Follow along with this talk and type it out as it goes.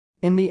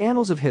In the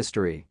annals of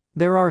history,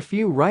 there are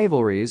few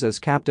rivalries as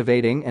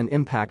captivating and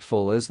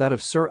impactful as that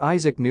of Sir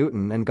Isaac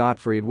Newton and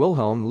Gottfried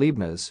Wilhelm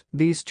Leibniz.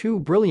 These two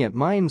brilliant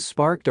minds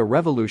sparked a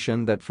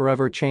revolution that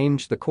forever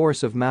changed the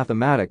course of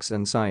mathematics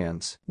and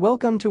science.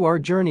 Welcome to our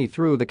journey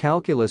through the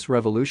calculus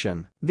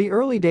revolution. The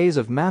early days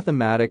of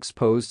mathematics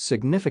posed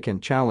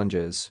significant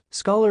challenges.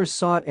 Scholars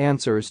sought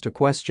answers to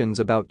questions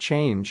about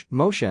change,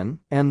 motion,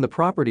 and the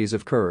properties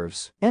of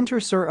curves. Enter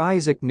Sir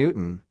Isaac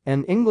Newton,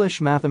 an English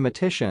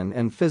mathematician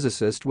and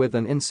physicist with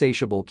an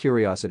insatiable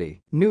curiosity.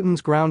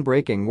 Newton's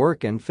groundbreaking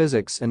work in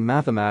physics and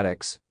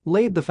mathematics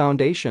laid the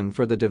foundation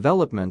for the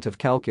development of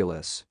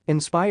calculus.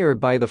 Inspired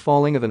by the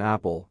falling of an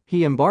apple,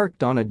 he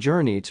embarked on a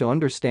journey to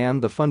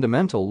understand the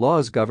fundamental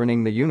laws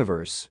governing the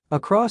universe.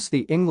 Across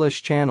the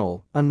English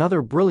Channel,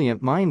 another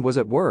brilliant mind was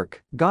at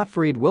work,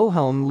 Gottfried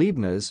Wilhelm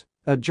Leibniz,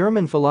 a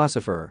German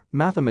philosopher,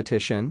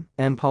 mathematician,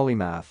 and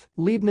polymath.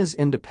 Leibniz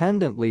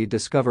independently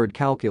discovered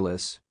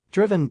calculus,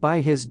 driven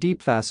by his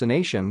deep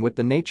fascination with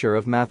the nature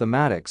of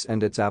mathematics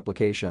and its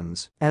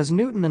applications. As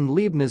Newton and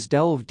Leibniz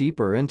delved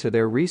deeper into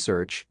their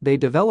research, they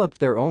developed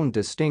their own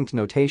distinct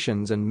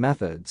notations and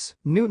methods.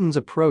 Newton's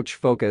approach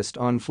focused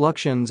on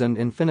fluxions and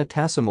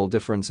infinitesimal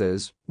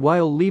differences,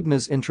 while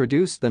Leibniz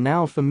introduced the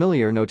now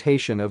familiar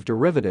notation of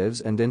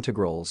derivatives and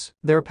integrals.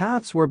 Their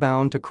paths were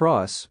bound to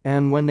cross,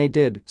 and when they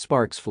did,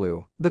 sparks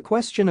flew. The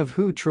question of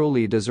who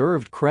truly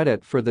deserved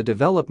credit for the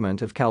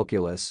development of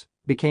calculus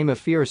became a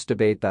fierce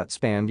debate that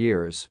spanned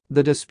years.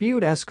 The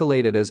dispute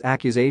escalated as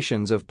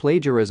accusations of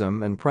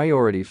plagiarism and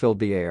priority filled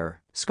the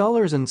air.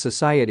 Scholars and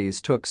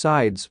societies took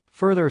sides,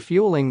 further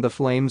fueling the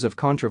flames of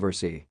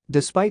controversy.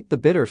 Despite the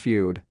bitter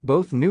feud,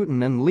 both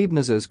Newton and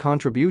Leibniz's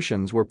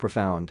contributions were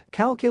profound.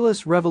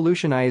 Calculus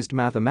revolutionized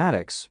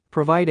mathematics,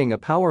 providing a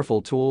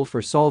powerful tool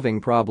for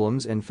solving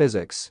problems in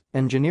physics,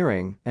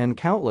 engineering, and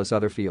countless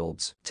other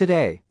fields.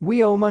 Today,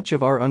 we owe much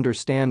of our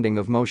understanding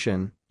of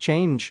motion,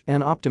 change,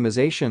 and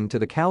optimization to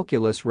the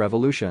calculus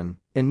revolution,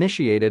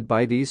 initiated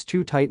by these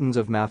two titans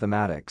of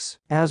mathematics.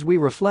 As we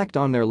reflect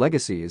on their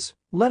legacies,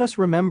 let us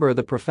remember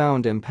the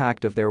profound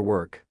impact of their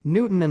work.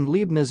 Newton and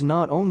Leibniz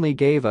not only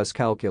gave us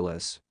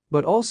calculus,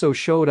 but also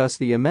showed us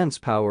the immense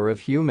power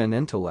of human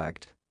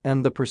intellect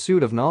and the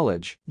pursuit of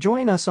knowledge.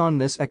 Join us on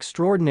this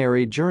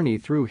extraordinary journey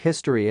through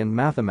history and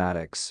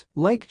mathematics.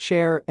 Like,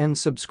 share, and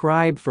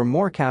subscribe for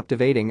more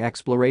captivating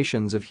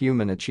explorations of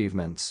human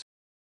achievements.